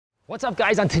What's up,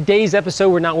 guys? On today's episode,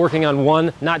 we're not working on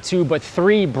one, not two, but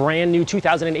three brand new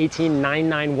 2018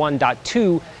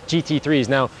 991.2 GT3s.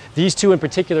 Now, these two in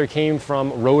particular came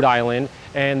from Rhode Island,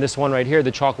 and this one right here,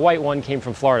 the chalk white one, came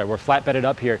from Florida. We're flatbedded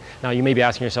up here. Now, you may be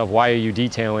asking yourself, why are you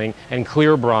detailing and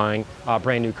clear brawing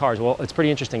brand new cars? Well, it's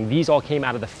pretty interesting. These all came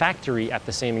out of the factory at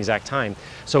the same exact time.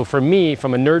 So for me,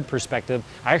 from a nerd perspective,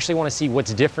 I actually want to see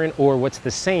what's different or what's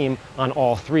the same on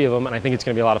all three of them, and I think it's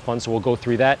going to be a lot of fun, so we'll go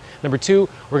through that. Number two,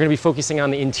 we're going to be focusing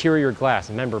on the interior glass.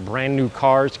 Remember, brand new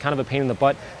cars, kind of a pain in the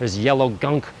butt. There's yellow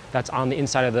gunk that's on the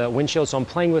inside of the windshield, so I'm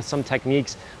playing with some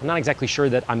techniques. I'm not exactly sure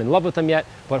that I'm in love with them yet,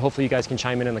 but hopefully you guys can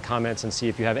chime in the comments and see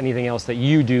if you have anything else that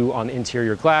you do on the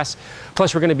interior glass.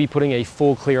 Plus, we're going to be putting a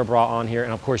full clear bra on here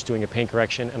and, of course, doing a paint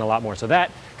correction and a lot more. So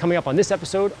that coming up on this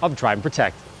episode of Drive and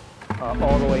Protect.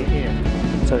 All the way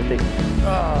in. So they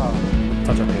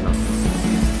touch up enough.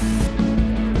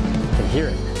 You can hear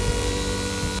it.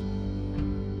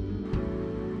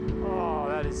 Oh,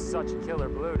 that is such a killer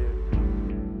blue, dude.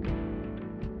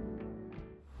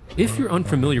 If you're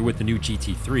unfamiliar with the new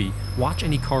GT3, watch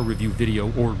any car review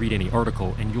video or read any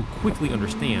article and you'll quickly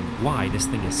understand why this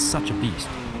thing is such a beast.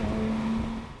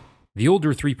 The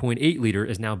older 3.8 liter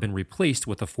has now been replaced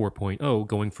with a 4.0,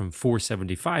 going from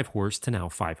 475 horse to now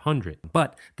 500.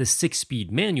 But the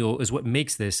 6-speed manual is what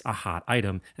makes this a hot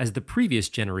item, as the previous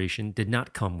generation did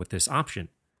not come with this option.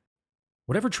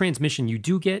 Whatever transmission you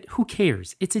do get, who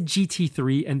cares? It's a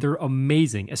GT3 and they're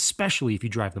amazing, especially if you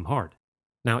drive them hard.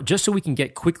 Now, just so we can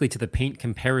get quickly to the paint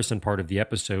comparison part of the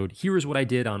episode, here is what I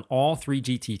did on all three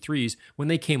GT3s when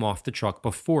they came off the truck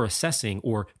before assessing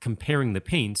or comparing the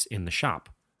paints in the shop.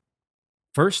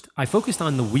 First, I focused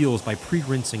on the wheels by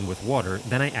pre-rinsing with water,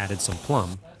 then I added some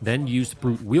plum, then used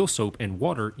Brute wheel soap and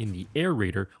water in the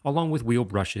aerator along with wheel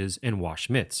brushes and wash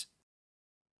mitts.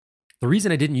 The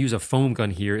reason I didn't use a foam gun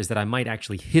here is that I might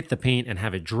actually hit the paint and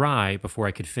have it dry before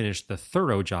I could finish the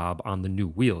thorough job on the new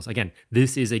wheels. Again,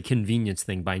 this is a convenience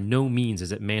thing. By no means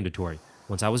is it mandatory.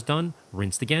 Once I was done,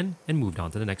 rinsed again, and moved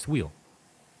on to the next wheel.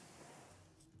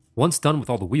 Once done with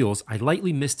all the wheels, I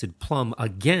lightly misted plum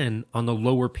again on the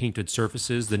lower painted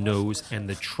surfaces, the nose, and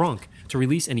the trunk to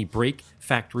release any brake,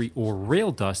 factory, or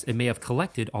rail dust it may have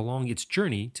collected along its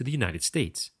journey to the United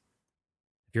States.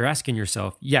 If you're asking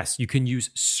yourself, yes, you can use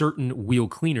certain wheel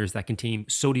cleaners that contain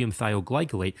sodium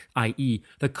thioglycolate, i.e.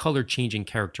 the color-changing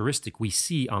characteristic we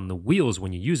see on the wheels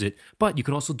when you use it, but you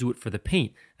can also do it for the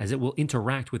paint, as it will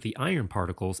interact with the iron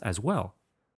particles as well.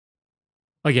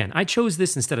 Again, I chose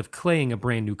this instead of claying a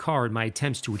brand new car in my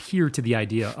attempts to adhere to the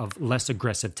idea of less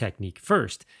aggressive technique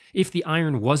first. If the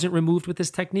iron wasn't removed with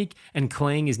this technique and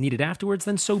claying is needed afterwards,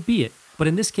 then so be it. But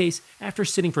in this case, after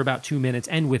sitting for about 2 minutes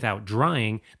and without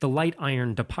drying, the light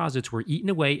iron deposits were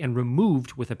eaten away and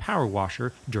removed with a power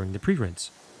washer during the pre-rinse.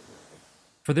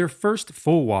 For their first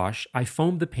full wash, I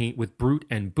foamed the paint with Brute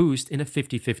and Boost in a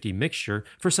 50-50 mixture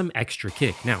for some extra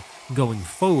kick. Now, going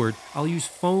forward, I'll use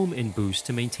foam and Boost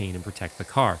to maintain and protect the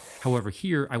car. However,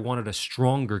 here I wanted a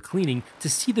stronger cleaning to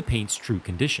see the paint's true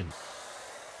condition.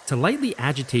 To lightly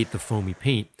agitate the foamy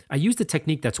paint, I used a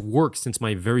technique that's worked since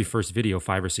my very first video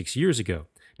 5 or 6 years ago.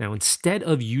 Now, instead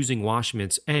of using wash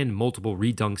mitts and multiple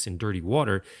redunks in dirty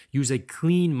water, use a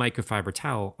clean microfiber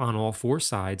towel on all 4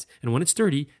 sides, and when it's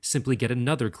dirty, simply get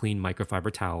another clean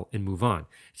microfiber towel and move on.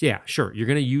 So yeah, sure, you're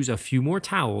going to use a few more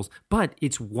towels, but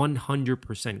it's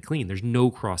 100% clean. There's no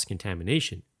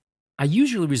cross-contamination. I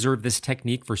usually reserve this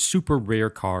technique for super rare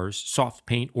cars, soft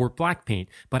paint, or black paint,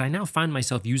 but I now find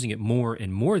myself using it more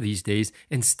and more these days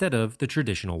instead of the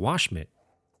traditional wash mitt.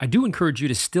 I do encourage you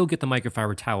to still get the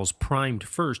microfiber towels primed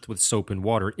first with soap and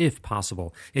water if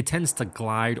possible. It tends to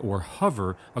glide or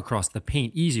hover across the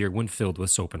paint easier when filled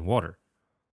with soap and water.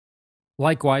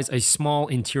 Likewise, a small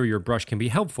interior brush can be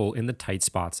helpful in the tight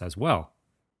spots as well.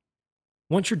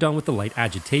 Once you're done with the light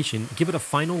agitation, give it a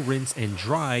final rinse and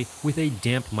dry with a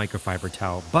damp microfiber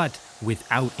towel, but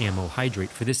without ammo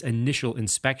hydrate for this initial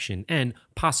inspection and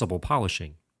possible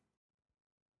polishing.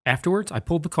 Afterwards, I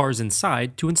pulled the cars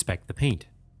inside to inspect the paint.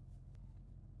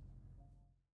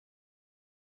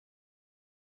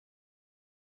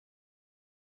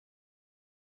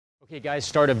 Okay guys,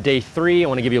 start of day 3. I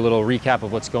want to give you a little recap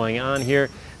of what's going on here.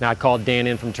 Now I called Dan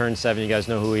in from turn 7, you guys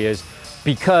know who he is,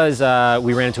 because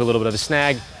we ran into a little bit of a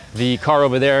snag. The car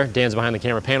over there, Dan's behind the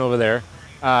camera panel over there,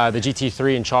 the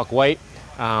GT3 in chalk white.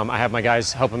 I have my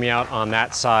guys helping me out on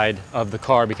that side of the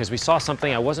car because we saw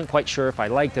something I wasn't quite sure if I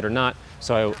liked it or not.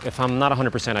 So if I'm not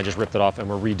 100%, I just ripped it off and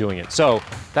we're redoing it. So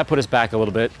that put us back a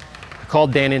little bit. I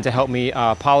called Dan in to help me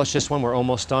polish this one. We're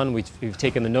almost done. We've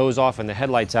taken the nose off and the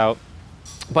headlights out.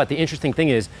 But the interesting thing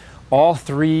is all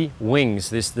 3 wings,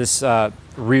 this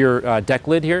rear deck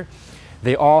lid here,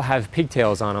 they all have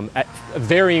pigtails on them at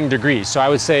varying degrees. So I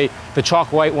would say the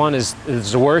chalk white one is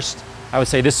the worst. I would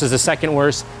say this is the second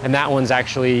worst, and that one's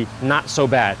actually not so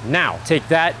bad. Now, take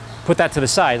that, put that to the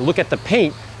side. Look at the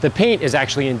paint. The paint is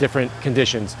actually in different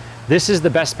conditions. This is the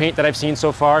best paint that I've seen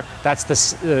so far. That's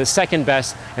the second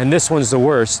best, and this one's the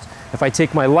worst. If I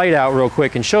take my light out real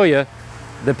quick and show you,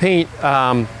 the paint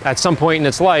at some point in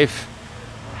its life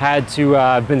had to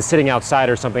have been sitting outside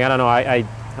or something. I don't know. I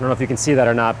don't know if you can see that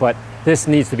or not, but this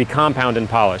needs to be compound and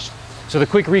polished. So the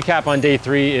quick recap on day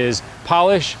 3 is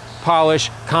polish, polish,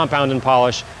 compound and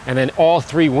polish, and then all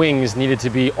 3 wings needed to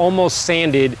be almost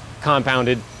sanded,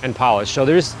 compounded, and polished. So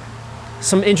there's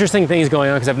some interesting things going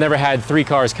on because I've never had 3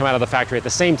 cars come out of the factory at the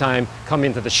same time, come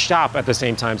into the shop at the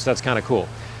same time, so that's kind of cool.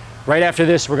 Right after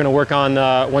this, we're gonna work on,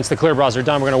 once the clear bras are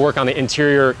done, we're gonna work on the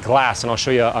interior glass, and I'll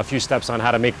show you a few steps on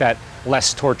how to make that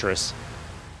less torturous.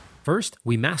 First,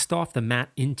 we masked off the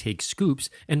matte intake scoops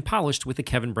and polished with a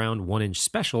Kevin Brown 1-inch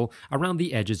special around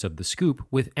the edges of the scoop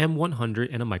with M100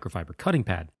 and a microfiber cutting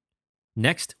pad.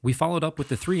 Next, we followed up with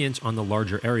the 3-inch on the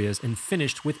larger areas and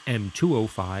finished with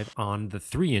M205 on the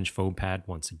 3-inch foam pad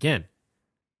once again.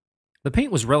 The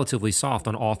paint was relatively soft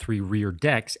on all 3 rear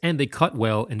decks, and they cut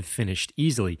well and finished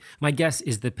easily. My guess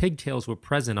is the pigtails were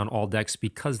present on all decks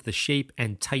because the shape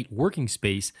and tight working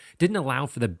space didn't allow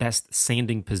for the best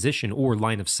sanding position or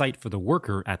line of sight for the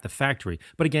worker at the factory,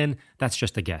 but again, that's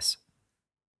just a guess.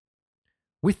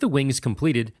 With the wings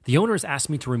completed, the owners asked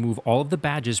me to remove all of the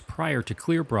badges prior to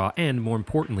clear bra, and more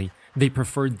importantly, they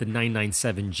preferred the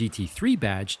 997 GT3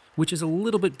 badge, which is a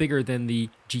little bit bigger than the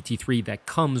GT3 that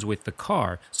comes with the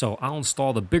car, so I'll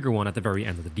install the bigger one at the very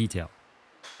end of the detail.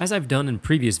 As I've done in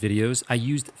previous videos, I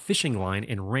used fishing line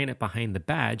and ran it behind the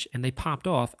badge, and they popped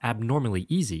off abnormally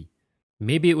easy.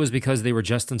 Maybe it was because they were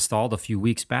just installed a few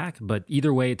weeks back, but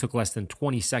either way, it took less than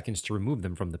 20 seconds to remove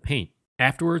them from the paint.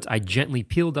 Afterwards, I gently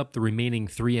peeled up the remaining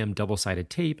 3M double-sided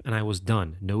tape and I was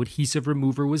done. No adhesive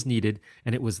remover was needed,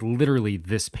 and it was literally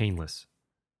this painless.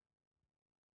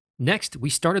 Next, we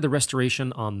started the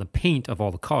restoration on the paint of all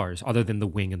the cars, other than the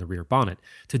wing and the rear bonnet.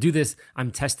 To do this,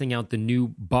 I'm testing out the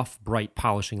new Buff Bright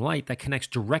polishing light that connects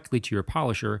directly to your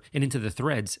polisher and into the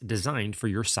threads designed for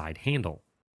your side handle.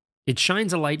 It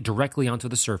shines a light directly onto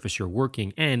the surface you're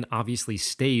working and obviously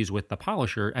stays with the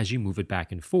polisher as you move it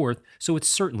back and forth, so it's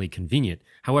certainly convenient.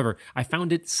 However, I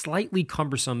found it slightly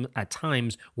cumbersome at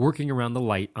times working around the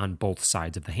light on both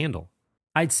sides of the handle.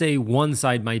 I'd say one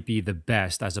side might be the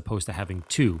best as opposed to having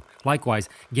 2. Likewise,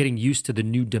 getting used to the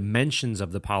new dimensions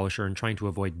of the polisher and trying to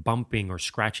avoid bumping or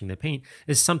scratching the paint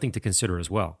is something to consider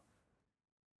as well.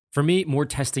 For me, more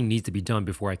testing needs to be done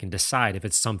before I can decide if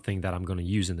it's something that I'm going to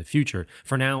use in the future.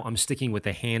 For now, I'm sticking with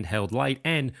a handheld light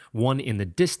and one in the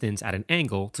distance at an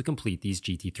angle to complete these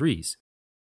GT3s.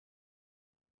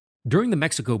 During the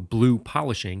Mexico Blue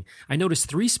polishing, I noticed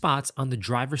 3 spots on the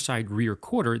driver's side rear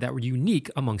quarter that were unique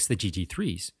amongst the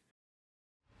GT3s.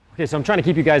 Okay, so I'm trying to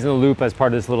keep you guys in the loop as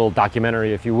part of this little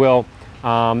documentary, if you will.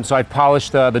 So I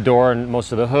polished the door and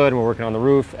most of the hood, and we're working on the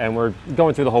roof, and we're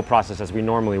going through the whole process as we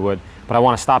normally would. But I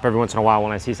want to stop every once in a while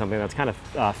when I see something that's kind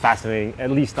of fascinating,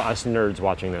 at least to us nerds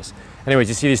watching this. Anyways,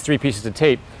 you see these 3 pieces of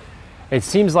tape. It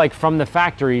seems like from the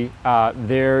factory,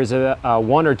 there's a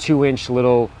 1 or 2 inch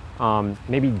little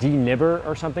maybe denibber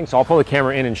or something. So I'll pull the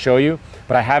camera in and show you,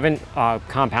 but I haven't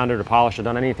compounded or polished or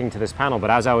done anything to this panel. But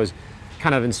as I was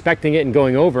kind of inspecting it and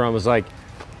going over, I was like,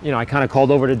 you know, I kind of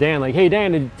called over to Dan, like, hey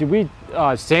Dan, did we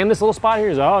sand this little spot here?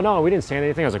 He's like, oh no, we didn't sand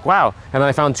anything. I was like, wow. And then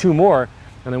I found 2 more,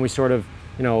 and then we sort of,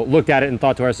 you know, looked at it and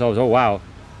thought to ourselves, oh wow,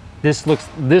 this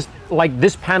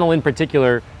panel in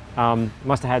particular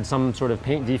must have had some sort of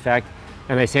paint defect,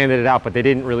 and they sanded it out, but they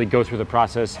didn't really go through the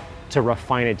process to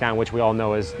refine it down, which we all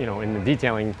know is, you know, in the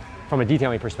detailing, from a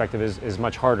detailing perspective, is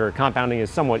much harder. Compounding is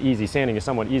somewhat easy, sanding is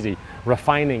somewhat easy.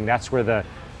 Refining, that's where the,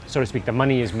 so to speak, the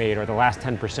money is made, or the last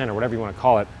 10% or whatever you want to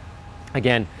call it.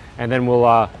 Again, and then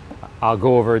I'll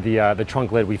go over the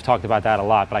trunk lid. We've talked about that a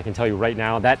lot, but I can tell you right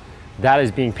now that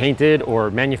is being painted or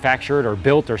manufactured or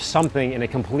built or something in a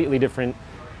completely different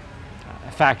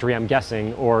factory, I'm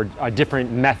guessing, or a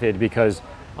different method, because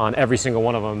on every single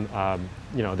one of them,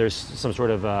 you know, there's some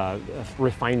sort of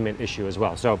refinement issue as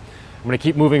well. So I'm going to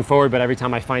keep moving forward, but every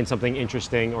time I find something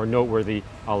interesting or noteworthy,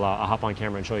 I'll hop on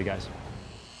camera and show you guys.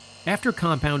 After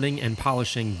compounding and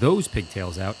polishing those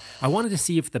pigtails out, I wanted to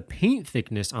see if the paint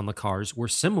thickness on the cars were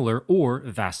similar or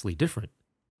vastly different.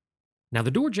 Now, the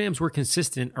door jambs were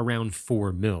consistent around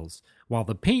 4 mils. while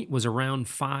the paint was around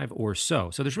 5 or so.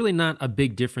 So there's really not a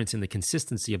big difference in the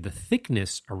consistency of the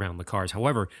thickness around the cars.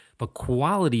 However, the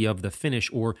quality of the finish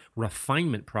or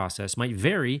refinement process might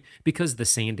vary because the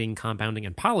sanding, compounding,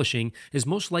 and polishing is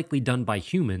most likely done by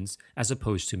humans as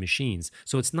opposed to machines.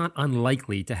 So it's not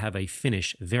unlikely to have a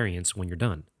finish variance when you're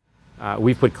done.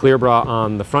 We've put clear bra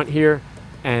on the front here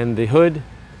and the hood,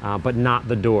 but not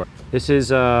the door. This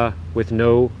is with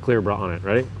no clear bra on it,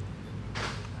 right?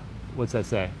 What's that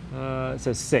say? It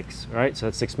says 6, right? So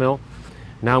that's 6 mil.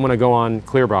 Now I'm gonna go on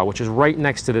clear bra, which is right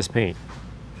next to this paint.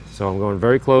 So I'm going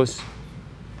very close.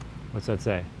 What's that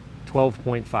say?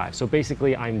 12.5. So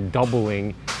basically I'm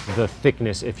doubling the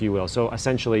thickness, if you will. So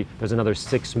essentially there's another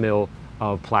 6 mil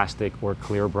of plastic or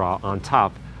clear bra on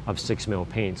top of 6 mil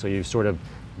paint. So you've sort of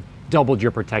doubled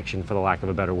your protection, for the lack of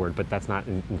a better word, but that's not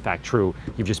in fact true.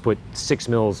 You've just put 6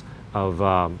 mils of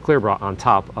clear bra on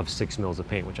top of 6 mils of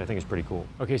paint, which I think is pretty cool.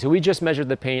 Okay, so we just measured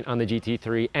the paint on the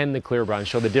GT3 and the clear bra and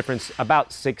showed the difference about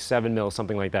 6-7 mils,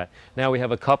 something like that. Now we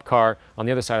have a cup car on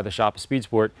the other side of the shop, a Speed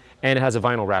Sport, and it has a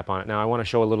vinyl wrap on it. Now I want to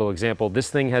show a little example. This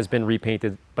thing has been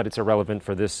repainted, but it's irrelevant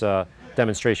for this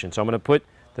demonstration. So I'm going to put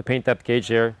the paint depth gauge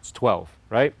there. It's 12,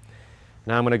 right?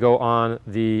 Now I'm going to go on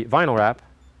the vinyl wrap,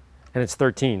 and it's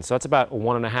 13. So that's about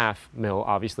 1.5 mil,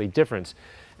 obviously, difference.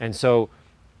 And so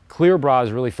clear bra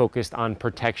is really focused on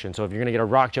protection. So if you're gonna get a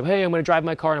rock chip, hey, I'm gonna drive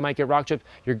my car and I might get rock chipped,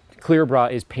 your clear bra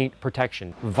is paint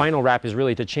protection. Vinyl wrap is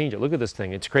really to change it. Look at this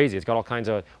thing, it's crazy. It's got all kinds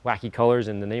of wacky colors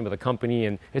and the name of the company,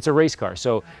 and it's a race car.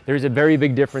 So there's a very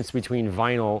big difference between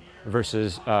vinyl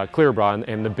versus clear bra,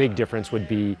 and the big difference would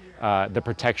be the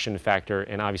protection factor,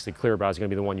 and obviously clear bra is gonna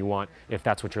be the one you want if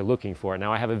that's what you're looking for.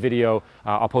 Now I have a video,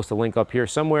 I'll post a link up here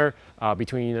somewhere,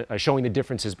 showing the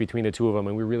differences between the two of them,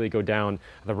 and we really go down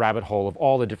the rabbit hole of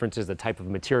all the differences, the type of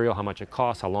material, how much it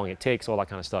costs, how long it takes, all that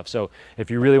kind of stuff. So if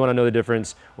you really want to know the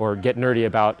difference or get nerdy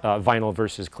about vinyl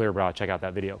versus clear bra, check out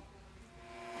that video.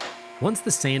 Once the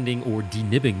sanding or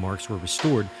denibbing marks were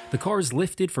restored, the car is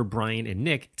lifted for Brian and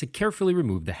Nick to carefully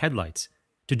remove the headlights.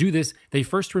 To do this, they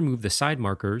first removed the side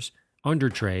markers, under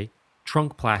tray,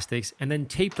 trunk plastics, and then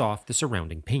taped off the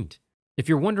surrounding paint. If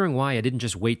you're wondering why I didn't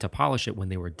just wait to polish it when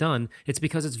they were done, it's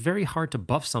because it's very hard to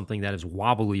buff something that is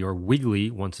wobbly or wiggly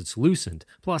once it's loosened.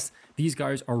 Plus, these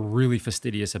guys are really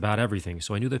fastidious about everything,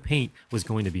 so I knew the paint was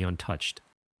going to be untouched.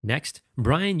 Next,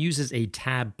 Brian uses a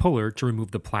tab puller to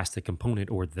remove the plastic component,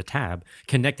 or the tab,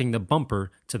 connecting the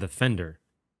bumper to the fender.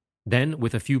 Then,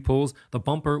 with a few pulls, the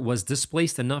bumper was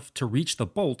displaced enough to reach the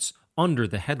bolts under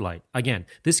the headlight. Again,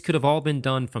 this could have all been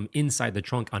done from inside the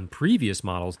trunk on previous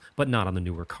models, but not on the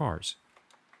newer cars.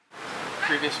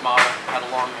 Previous model had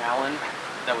a long Allen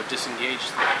that would disengage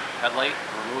the headlight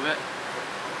and remove it.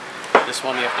 This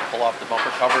one you have to pull off the bumper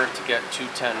cover to get two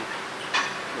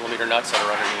 10mm nuts that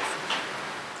are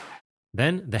underneath.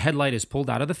 Then the headlight is pulled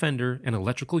out of the fender and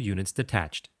electrical units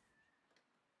detached.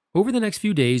 Over the next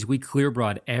few days, we clear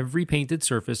bra'd every painted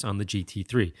surface on the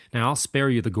GT3. Now, I'll spare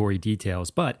you the gory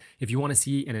details, but if you want to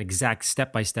see an exact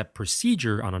step-by-step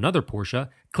procedure on another Porsche,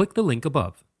 click the link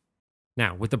above.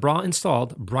 Now, with the bra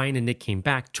installed, Brian and Nick came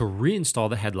back to reinstall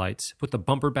the headlights, put the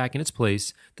bumper back in its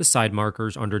place, the side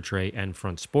markers, under tray, and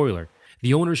front spoiler.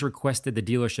 The owners requested the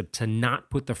dealership to not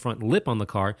put the front lip on the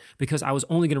car because I was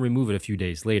only going to remove it a few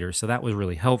days later, so that was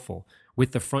really helpful.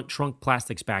 With the front trunk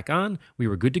plastics back on, we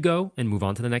were good to go and move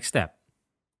on to the next step.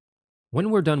 When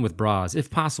we're done with bras, if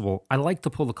possible, I like to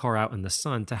pull the car out in the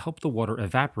sun to help the water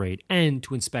evaporate and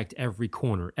to inspect every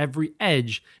corner, every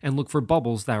edge, and look for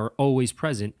bubbles that are always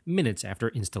present minutes after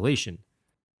installation.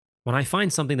 When I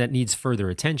find something that needs further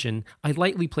attention, I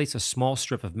lightly place a small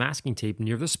strip of masking tape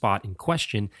near the spot in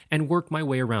question and work my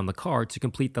way around the car to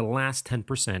complete the last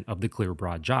 10% of the clear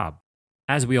bra job.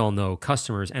 As we all know,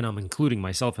 customers, and I'm including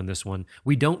myself in this one,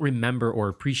 we don't remember or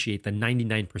appreciate the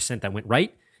 99% that went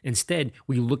right. Instead,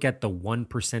 we look at the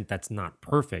 1% that's not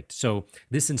perfect. So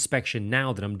this inspection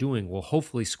now that I'm doing will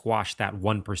hopefully squash that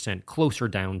 1% closer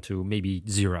down to maybe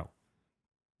 0.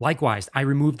 Likewise, I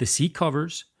removed the seat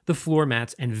covers, the floor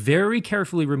mats, and very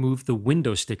carefully removed the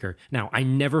window sticker. Now, I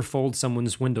never fold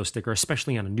someone's window sticker,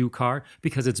 especially on a new car,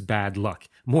 because it's bad luck.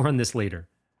 More on this later.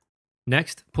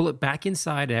 Next, pull it back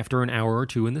inside after an hour or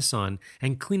two in the sun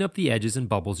and clean up the edges and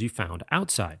bubbles you found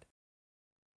outside.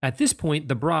 At this point,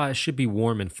 the bra should be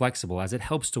warm and flexible as it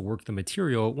helps to work the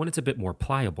material when it's a bit more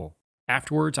pliable.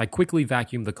 Afterwards, I quickly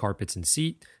vacuumed the carpets and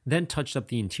seat, then touched up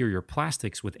the interior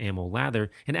plastics with AMMO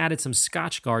lather and added some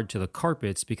Scotch Guard to the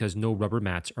carpets because no rubber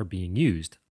mats are being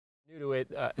used. New to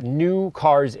it, new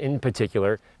cars in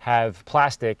particular have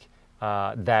plastic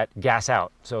that gas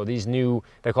out. So these new,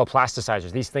 they're called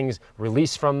plasticizers. These things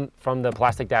release from the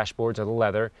plastic dashboards or the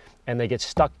leather, and they get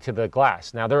stuck to the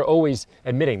glass. Now they're always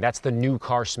admitting that's the new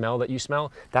car smell that you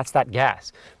smell. That's that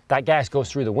gas. That gas goes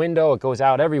through the window, it goes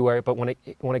out everywhere, but when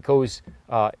it's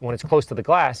close to the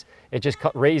glass, it just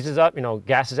raises up,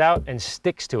 gases out and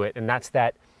sticks to it, and that's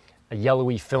that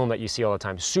yellowy film that you see all the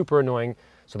time. Super annoying.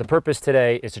 So the purpose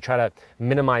today is to try to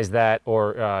minimize that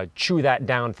or chew that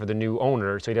down for the new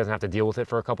owner so he doesn't have to deal with it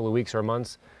for a couple of weeks or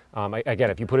months. Again,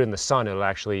 if you put it in the sun, it'll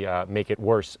actually make it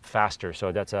worse faster.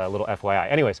 So that's a little FYI.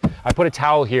 Anyways, I put a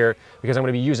towel here because I'm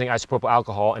going to be using isopropyl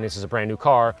alcohol, and this is a brand new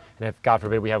car. And if, God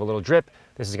forbid, we have a little drip,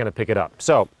 this is going to pick it up.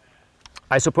 So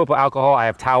isopropyl alcohol, I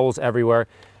have towels everywhere.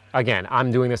 Again,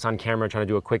 I'm doing this on camera, trying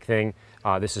to do a quick thing.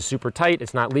 This is super tight,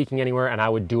 it's not leaking anywhere, and I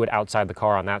would do it outside the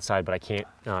car on that side, but I can't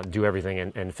do everything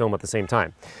and film at the same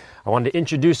time. I wanted to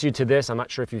introduce you to this. I'm not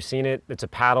sure if you've seen it. It's a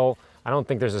paddle. I don't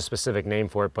think there's a specific name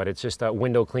for it, but it's just a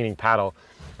window cleaning paddle.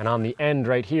 And on the end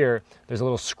right here, there's a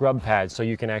little scrub pad so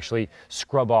you can actually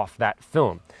scrub off that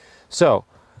film. So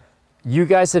you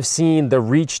guys have seen the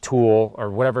reach tool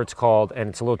or whatever it's called, and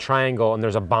it's a little triangle and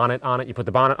there's a bonnet on it. You put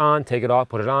the bonnet on, take it off,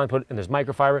 put it on, and there's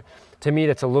microfiber. To me,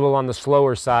 that's a little on the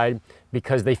slower side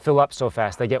because they fill up so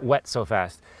fast, they get wet so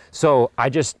fast. So I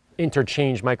just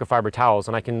interchange microfiber towels,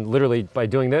 and I can literally, by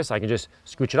doing this, I can just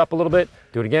scooch it up a little bit,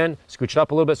 do it again, scooch it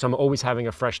up a little bit, so I'm always having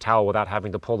a fresh towel without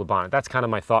having to pull the bonnet. That's kind of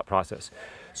my thought process.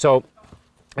 So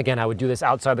again, I would do this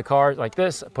outside the car like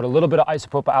this, put a little bit of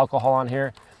isopropyl alcohol on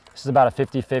here. This is about a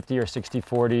 50-50 or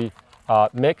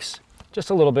 60-40 mix, just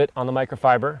a little bit on the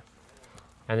microfiber.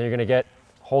 And then you're gonna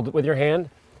hold it with your hand,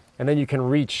 and then you can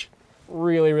reach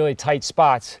really, really tight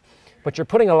spots, but you're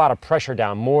putting a lot of pressure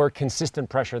down, more consistent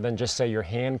pressure than just say your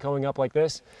hand going up like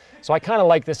this. So I kind of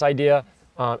like this idea.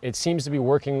 It seems to be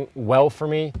working well for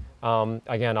me.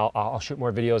 Again, I'll shoot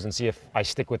more videos and see if I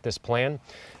stick with this plan.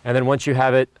 And then once you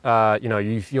have it,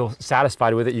 you feel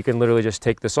satisfied with it, you can literally just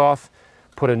take this off,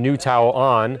 put a new towel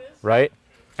on, right?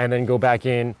 And then go back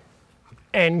in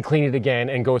and clean it again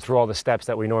and go through all the steps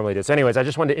that we normally do. So anyways, I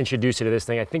just wanted to introduce you to this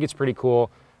thing. I think it's pretty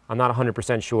cool. I'm not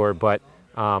 100% sure, but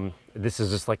this is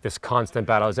just like this constant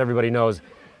battle. As everybody knows,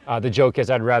 the joke is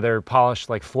I'd rather polish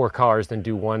like 4 cars than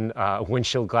do one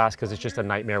windshield glass because it's just a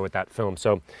nightmare with that film.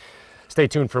 So stay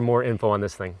tuned for more info on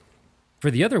this thing. For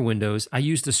the other windows, I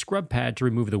used a scrub pad to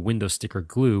remove the window sticker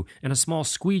glue and a small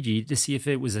squeegee to see if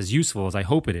it was as useful as I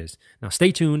hope it is. Now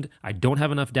stay tuned, I don't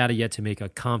have enough data yet to make a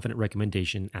confident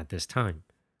recommendation at this time.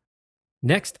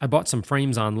 Next, I bought some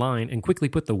frames online and quickly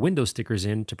put the window stickers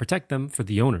in to protect them for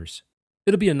the owners.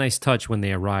 It'll be a nice touch when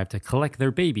they arrive to collect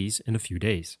their babies in a few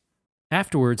days.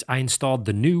 Afterwards, I installed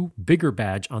the new, bigger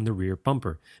badge on the rear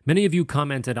bumper. Many of you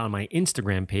commented on my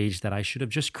Instagram page that I should have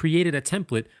just created a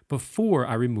template before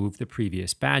I removed the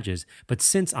previous badges, but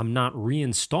since I'm not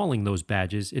reinstalling those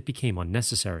badges, it became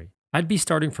unnecessary. I'd be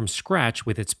starting from scratch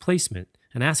with its placement,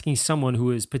 and asking someone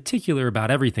who is particular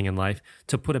about everything in life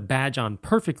to put a badge on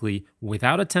perfectly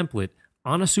without a template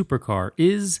on a supercar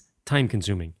is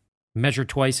time-consuming. Measure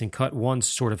twice and cut once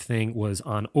sort of thing was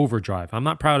on overdrive. I'm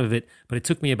not proud of it, but it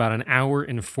took me about an hour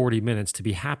and 40 minutes to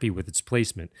be happy with its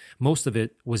placement. Most of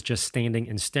it was just standing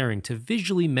and staring to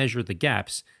visually measure the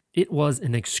gaps. It was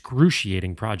an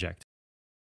excruciating project.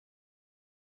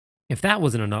 If that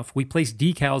wasn't enough, we placed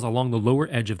decals along the lower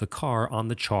edge of the car on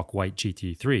the chalk white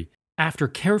GT3. After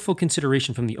careful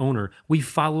consideration from the owner, we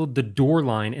followed the door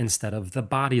line instead of the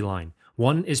body line.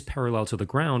 One is parallel to the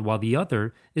ground while the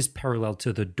other is parallel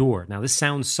to the door. Now this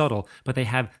sounds subtle, but they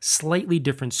have slightly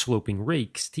different sloping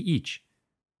rakes to each.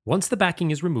 Once the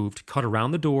backing is removed, cut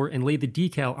around the door and lay the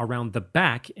decal around the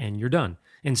back and you're done.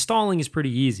 Installing is pretty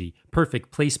easy.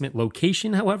 Perfect placement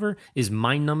location, however, is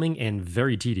mind-numbing and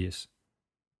very tedious.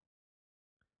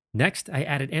 Next, I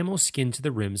added ammo skin to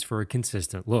the rims for a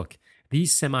consistent look.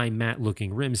 These semi-matte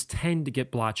looking rims tend to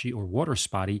get blotchy or water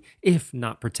spotty if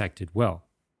not protected well.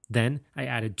 Then I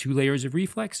added 2 layers of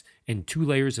reflex and 2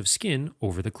 layers of skin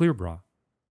over the clear bra.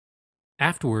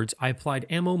 Afterwards, I applied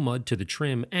ammo mud to the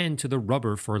trim and to the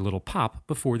rubber for a little pop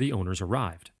before the owners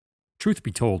arrived. Truth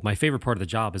be told, my favorite part of the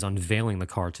job is unveiling the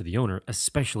car to the owner,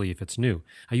 especially if it's new.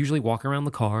 I usually walk around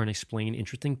the car and explain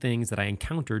interesting things that I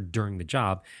encountered during the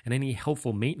job and any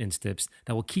helpful maintenance tips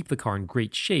that will keep the car in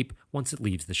great shape once it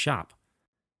leaves the shop.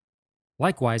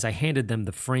 Likewise, I handed them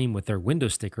the frame with their window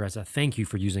sticker as a thank you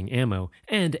for using ammo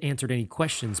and answered any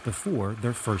questions before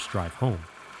their first drive home.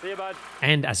 See you, bud.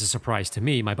 And as a surprise to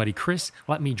me, my buddy Chris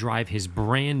let me drive his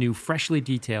brand new, freshly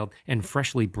detailed and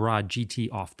freshly broad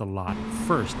GT off the lot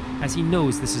first, as he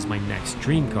knows this is my next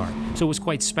dream car. So it was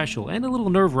quite special and a little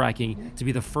nerve-wracking to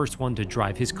be the first one to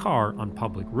drive his car on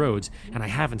public roads, and I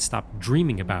haven't stopped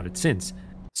dreaming about it since.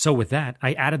 So with that,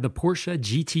 I added the Porsche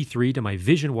GT3 to my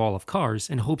vision wall of cars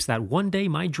in hopes that one day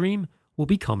my dream will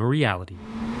become a reality.